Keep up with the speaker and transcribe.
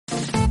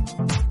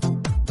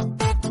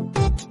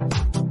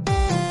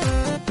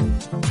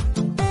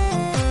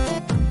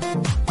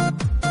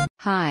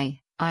Hi,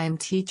 I'm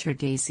Teacher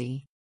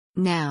Daisy.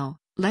 Now,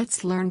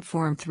 let's learn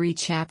Form 3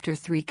 Chapter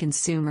 3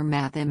 Consumer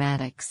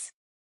Mathematics.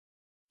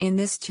 In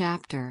this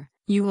chapter,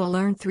 you will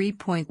learn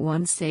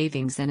 3.1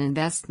 Savings and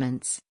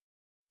Investments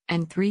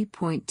and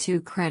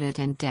 3.2 Credit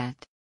and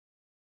Debt.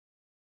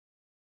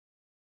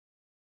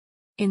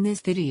 In this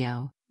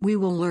video, we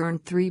will learn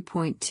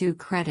 3.2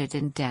 Credit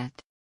and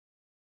Debt.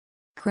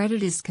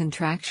 Credit is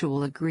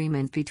contractual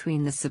agreement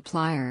between the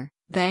supplier,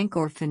 bank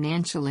or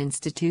financial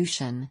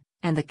institution,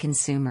 and the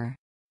consumer.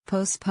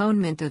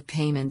 Postponement of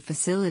payment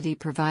facility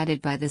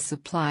provided by the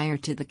supplier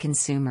to the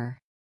consumer.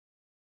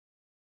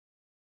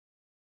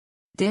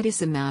 Debt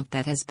is amount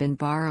that has been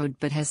borrowed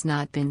but has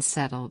not been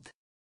settled.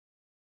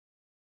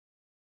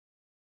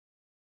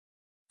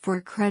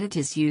 For credit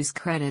is used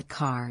credit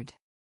card.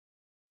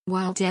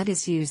 While debt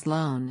is used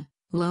loan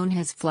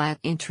has flat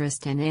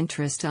interest and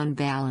interest on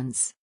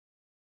balance.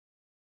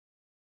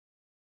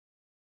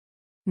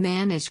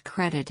 Manage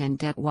credit and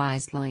debt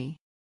wisely.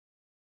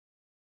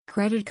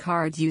 Credit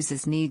card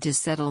users need to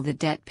settle the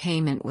debt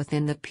payment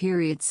within the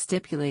period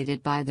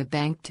stipulated by the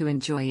bank to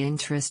enjoy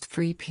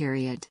interest-free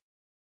period.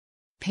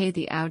 Pay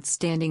the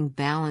outstanding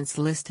balance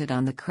listed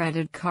on the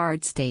credit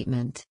card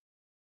statement.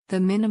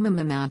 The minimum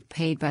amount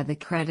paid by the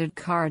credit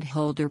card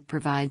holder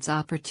provides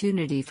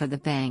opportunity for the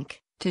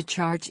bank to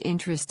charge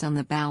interest on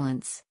the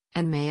balance,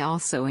 and may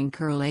also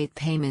incur late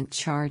payment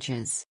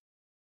charges.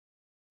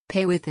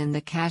 Pay within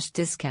the cash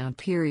discount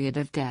period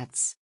of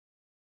debts.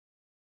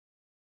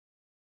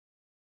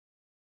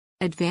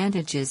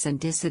 Advantages and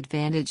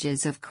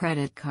disadvantages of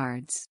credit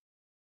cards.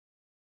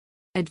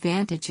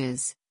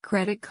 Advantages: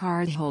 credit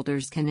card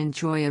holders can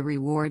enjoy a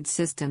reward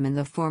system in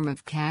the form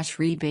of cash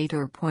rebate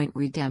or point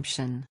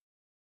redemption.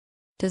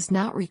 Does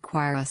not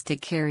require us to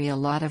carry a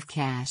lot of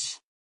cash.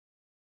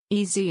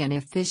 Easy and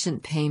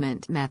efficient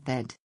payment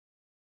method.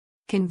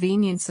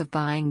 Convenience of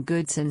buying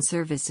goods and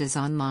services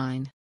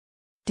online.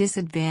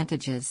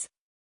 Disadvantages: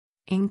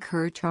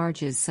 incur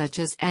charges such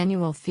as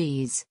annual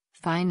fees,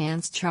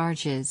 finance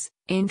charges,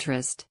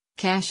 interest,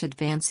 cash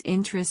advance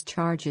interest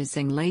charges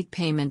and late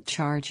payment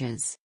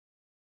charges.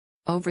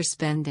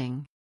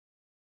 Overspending.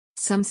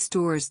 Some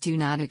stores do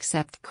not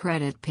accept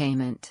credit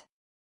payment.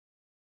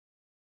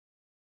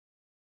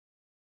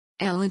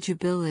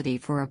 Eligibility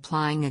for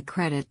applying a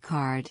credit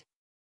card.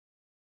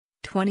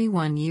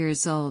 21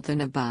 years old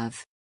and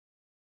above.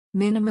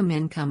 Minimum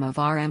income of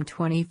Rm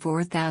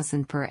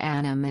 24,000 per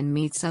annum and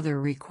meets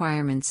other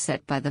requirements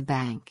set by the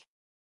bank.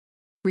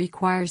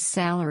 Requires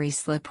salary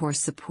slip or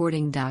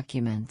supporting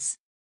documents.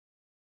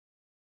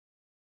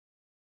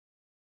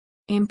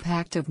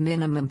 Impact of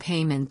minimum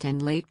payment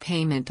and late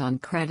payment on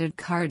credit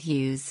card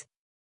use.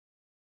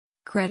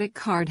 Credit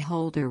card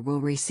holder will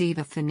receive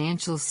a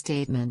financial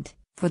statement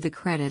for the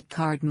credit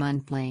card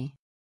monthly.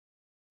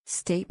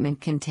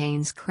 Statement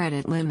contains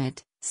credit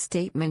limit,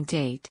 statement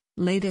date,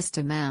 latest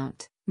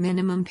amount,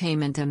 minimum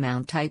payment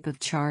amount, type of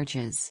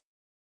charges.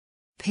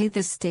 Pay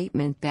the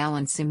statement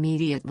balance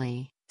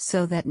immediately,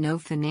 so that no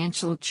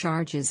financial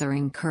charges are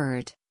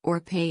incurred, or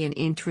pay an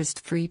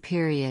interest-free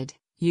period,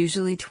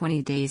 usually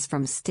 20 days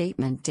from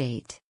statement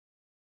date.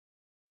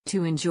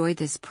 To enjoy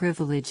this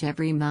privilege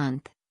every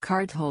month,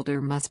 cardholder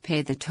must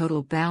pay the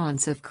total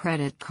balance of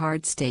credit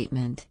card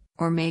statement,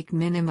 or make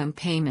minimum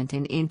payment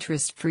in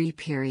interest-free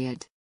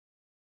period.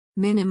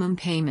 Minimum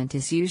payment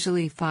is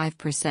usually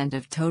 5%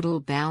 of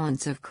total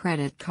balance of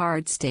credit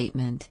card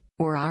statement,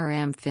 or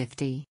Rm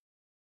 50.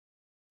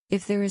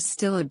 If there is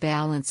still a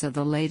balance of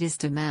the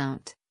latest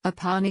amount,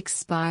 upon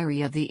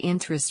expiry of the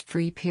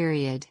interest-free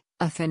period,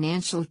 a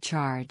financial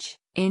charge,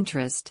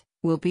 interest,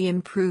 will be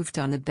improved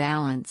on the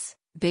balance,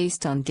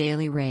 based on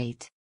daily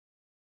rate.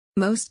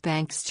 Most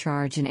banks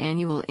charge an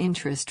annual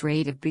interest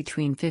rate of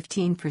between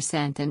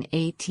 15% and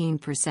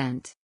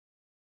 18%.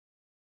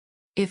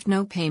 If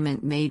no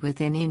payment made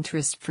within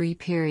interest-free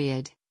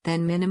period,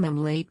 then minimum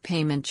late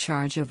payment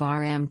charge of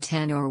Rm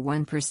 10 or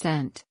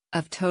 1%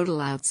 of total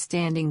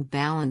outstanding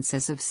balance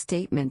as of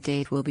statement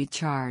date will be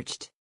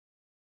charged.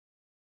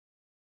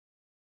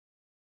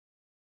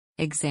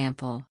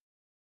 Example: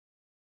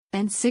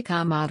 Ensik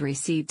Ahmad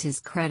received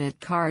his credit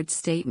card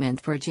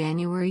statement for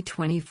January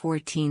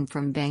 2014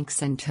 from Bank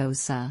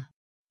Sentosa.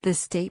 The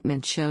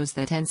statement shows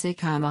that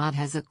Ensik Ahmad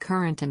has a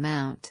current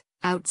amount,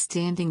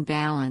 outstanding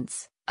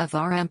balance, of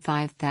Rm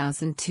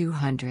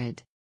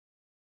 5,200.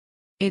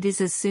 It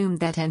is assumed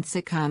that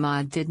Ensik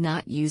Ahmad did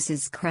not use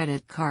his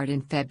credit card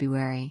in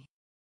February.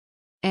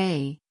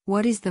 A.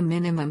 What is the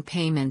minimum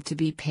payment to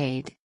be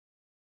paid?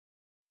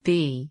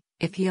 B.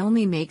 If he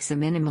only makes a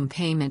minimum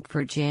payment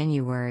for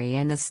January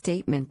and the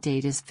statement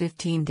date is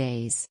 15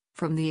 days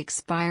from the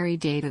expiry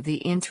date of the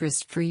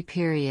interest-free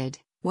period,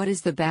 what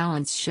is the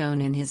balance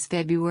shown in his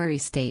February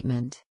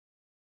statement?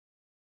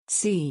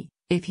 C.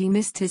 If he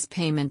missed his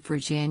payment for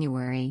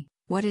January,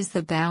 what is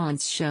the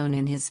balance shown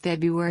in his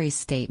February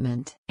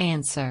statement?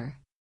 Answer: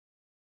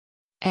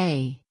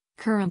 A.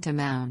 Current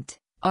amount,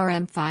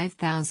 Rm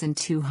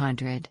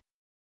 5,200.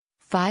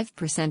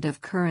 5% of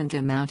current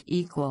amount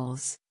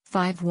equals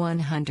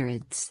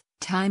 5/100,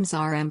 times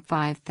Rm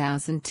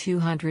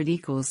 5200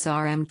 equals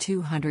Rm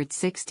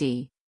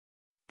 260.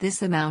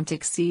 This amount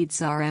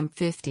exceeds Rm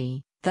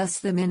 50, thus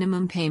the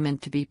minimum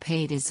payment to be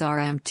paid is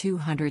Rm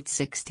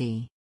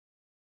 260.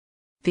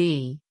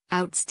 B.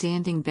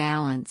 Outstanding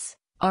balance,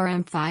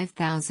 Rm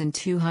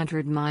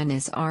 5200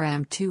 minus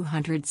Rm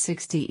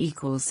 260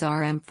 equals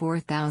Rm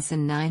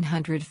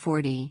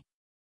 4940.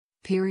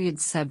 Period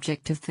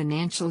subject to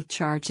financial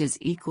charges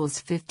equals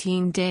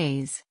 15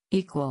 days,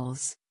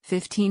 equals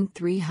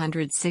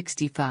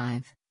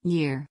 15,365,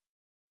 year.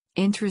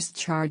 Interest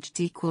charged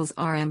equals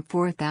Rm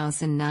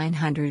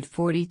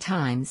 4940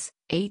 times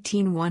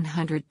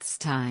 18/100ths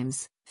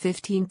times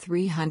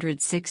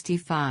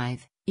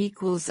 15,365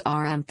 equals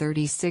Rm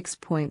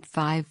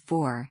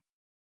 36.54.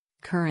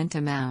 Current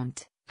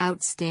amount,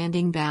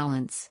 outstanding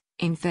balance,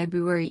 in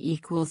February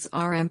equals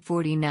Rm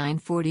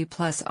 4940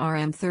 plus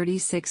Rm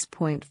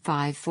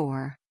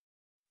 36.54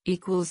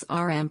 equals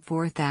Rm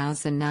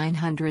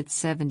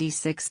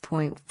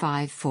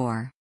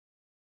 4976.54.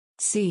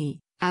 C.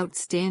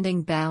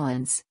 Outstanding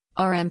balance,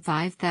 Rm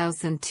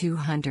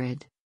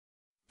 5200.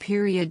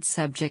 Period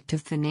subject to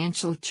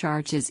financial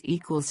charges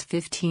equals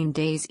 15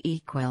 days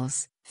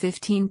equals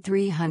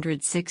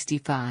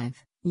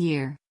 15,365,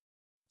 year.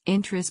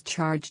 Interest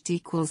charged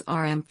equals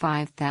Rm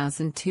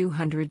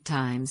 5200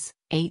 times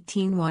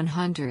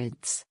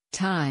 18/100ths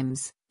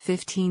times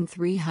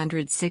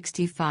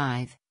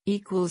 15,365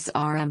 equals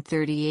Rm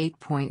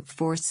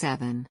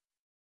 38.47.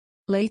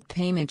 Late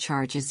payment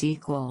charges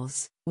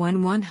equals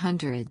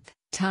 1/100th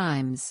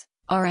times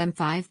Rm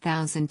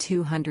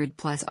 5200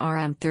 plus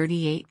Rm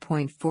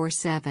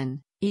 38.47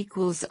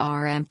 equals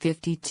Rm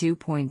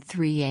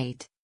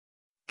 52.38.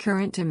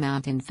 Current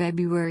amount in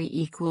February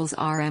equals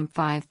Rm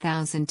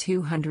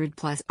 5200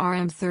 plus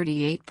Rm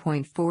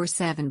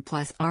 38.47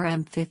 plus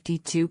Rm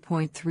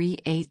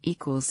 52.38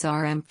 equals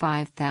Rm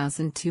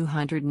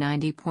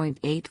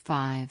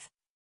 5290.85.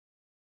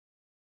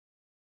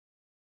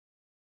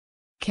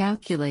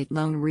 Calculate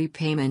loan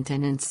repayment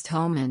and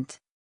installment.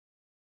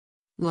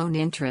 Loan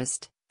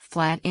interest,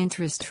 flat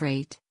interest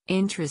rate,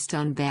 interest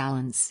on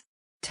balance.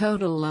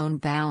 Total loan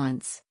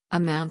balance,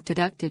 amount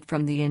deducted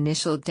from the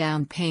initial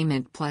down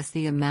payment plus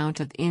the amount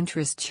of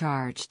interest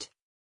charged.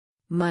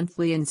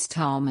 Monthly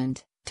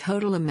installment,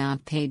 total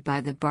amount paid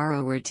by the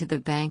borrower to the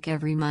bank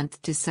every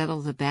month to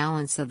settle the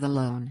balance of the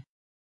loan.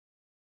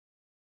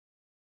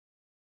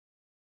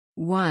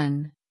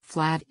 1.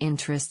 Flat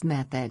interest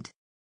method.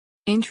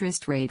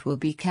 Interest rate will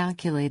be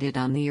calculated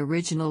on the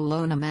original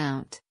loan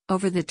amount.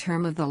 Over the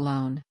term of the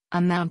loan,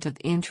 amount of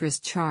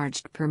interest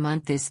charged per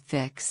month is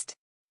fixed.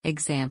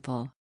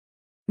 Example.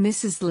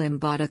 Mrs. Lim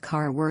bought a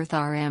car worth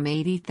Rm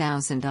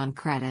 80,000 on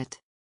credit.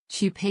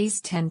 She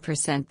pays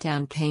 10%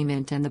 down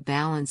payment and the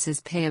balance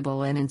is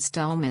payable in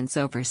installments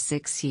over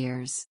 6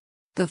 years.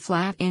 The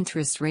flat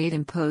interest rate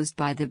imposed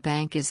by the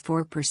bank is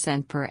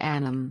 4% per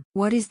annum.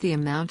 What is the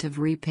amount of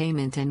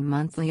repayment and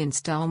monthly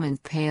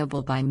installment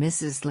payable by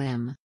Mrs.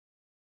 Lim?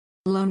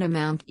 Loan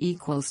amount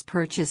equals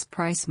purchase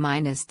price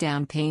minus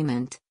down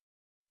payment.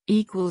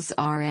 Equals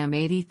Rm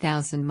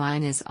 80,000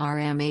 minus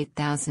Rm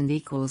 8,000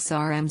 equals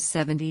Rm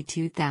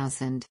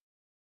 72,000.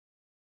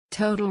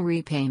 Total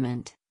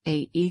repayment,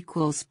 A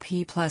equals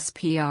P plus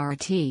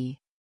PRT.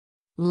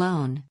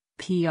 Loan,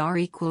 PR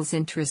equals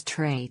interest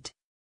rate.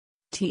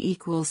 T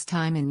equals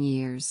time in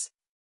years.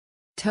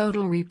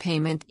 Total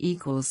repayment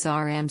equals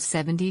Rm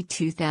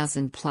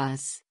 72,000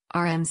 plus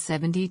Rm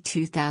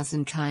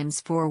 72,000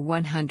 times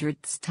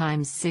 4/100ths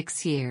times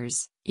 6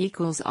 years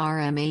equals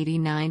Rm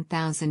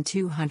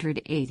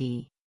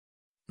 89,280.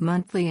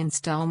 Monthly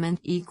installment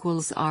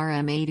equals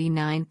Rm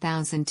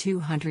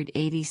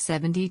 89,280.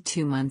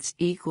 72 months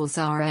equals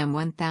Rm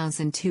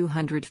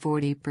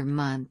 1,240 per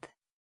month.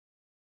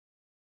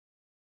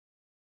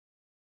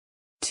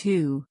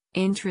 2.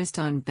 Interest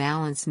on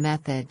balance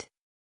method.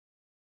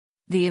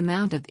 The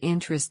amount of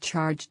interest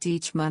charged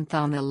each month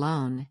on the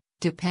loan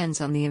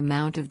depends on the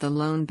amount of the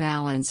loan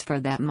balance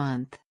for that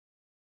month.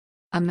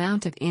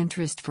 Amount of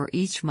interest for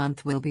each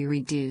month will be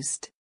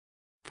reduced.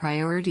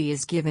 Priority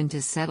is given to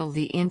settle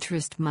the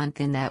interest month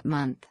in that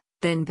month,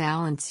 then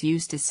balance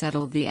used to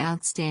settle the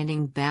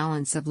outstanding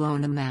balance of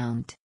loan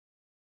amount.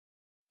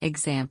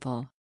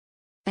 Example.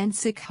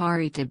 Ensik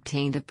Harit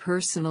obtained a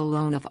personal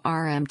loan of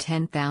Rm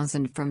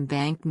 10,000 from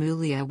Bank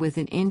Mulia with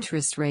an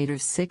interest rate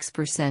of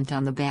 6%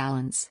 on the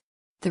balance.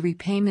 The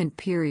repayment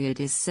period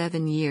is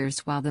 7 years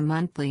while the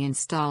monthly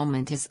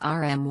installment is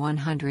Rm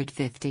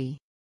 150.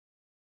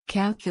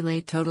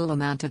 Calculate total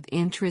amount of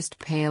interest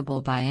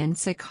payable by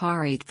Ensik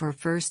Harit for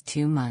first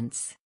 2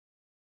 months.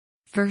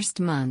 First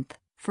month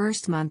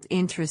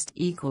interest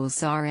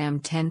equals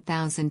Rm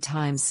 10,000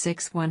 times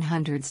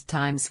 6/100ths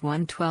times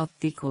 1/12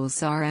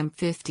 equals Rm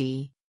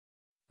 50.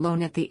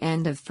 Loan at the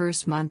end of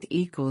first month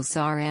equals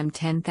Rm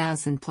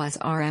 10,000 plus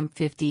Rm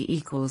 50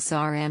 equals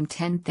Rm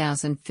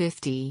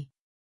 10,050.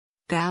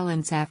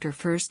 Balance after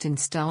first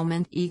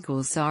installment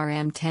equals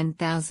Rm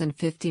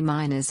 10,050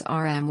 minus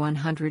Rm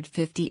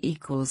 150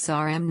 equals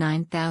Rm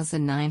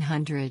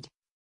 9,900.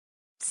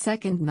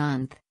 Second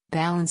month,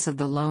 Balance of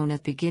the loan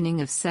at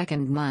beginning of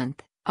second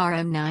month,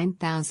 Rm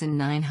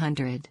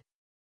 9,900.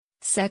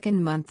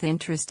 Second month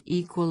interest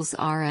equals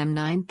Rm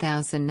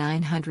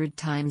 9,900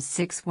 times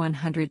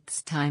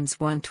 6/100ths times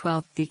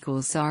 1/12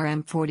 equals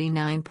Rm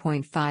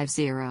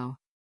 49.50.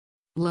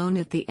 Loan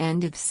at the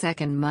end of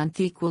second month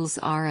equals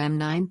Rm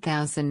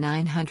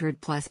 9,900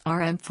 plus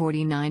Rm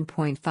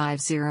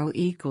 49.50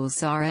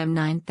 equals Rm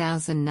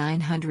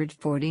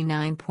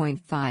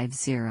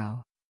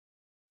 9,949.50.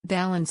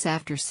 Balance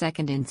after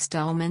second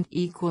installment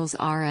equals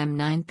Rm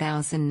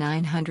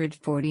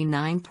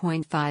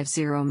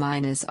 9,949.50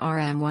 minus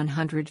Rm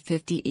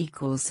 150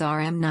 equals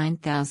Rm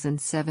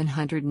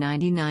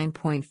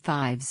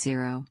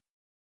 9,799.50.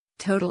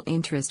 Total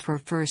interest for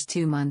first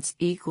 2 months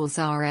equals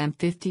Rm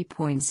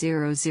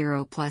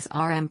 50.00 plus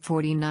Rm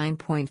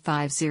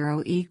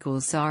 49.50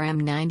 equals Rm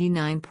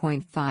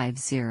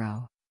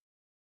 99.50.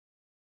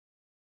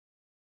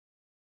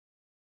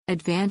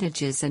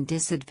 Advantages and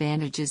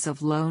disadvantages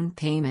of loan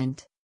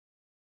payment.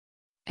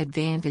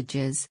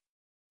 Advantages: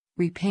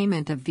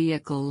 repayment of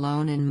vehicle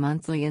loan in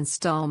monthly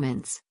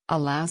installments,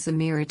 allows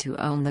Amira to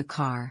own the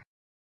car.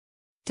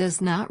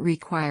 Does not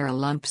require a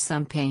lump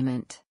sum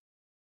payment.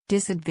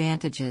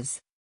 Disadvantages: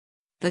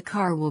 the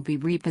car will be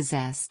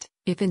repossessed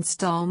if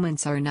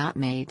installments are not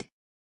made.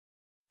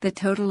 The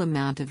total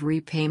amount of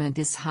repayment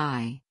is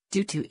high,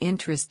 due to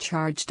interest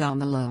charged on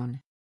the loan.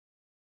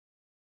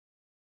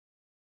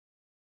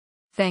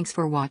 Thanks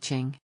for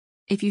watching.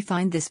 If you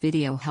find this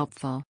video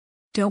helpful,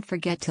 don't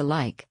forget to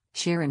like,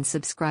 share and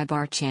subscribe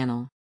our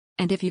channel.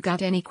 And if you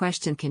got any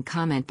question can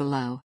comment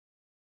below.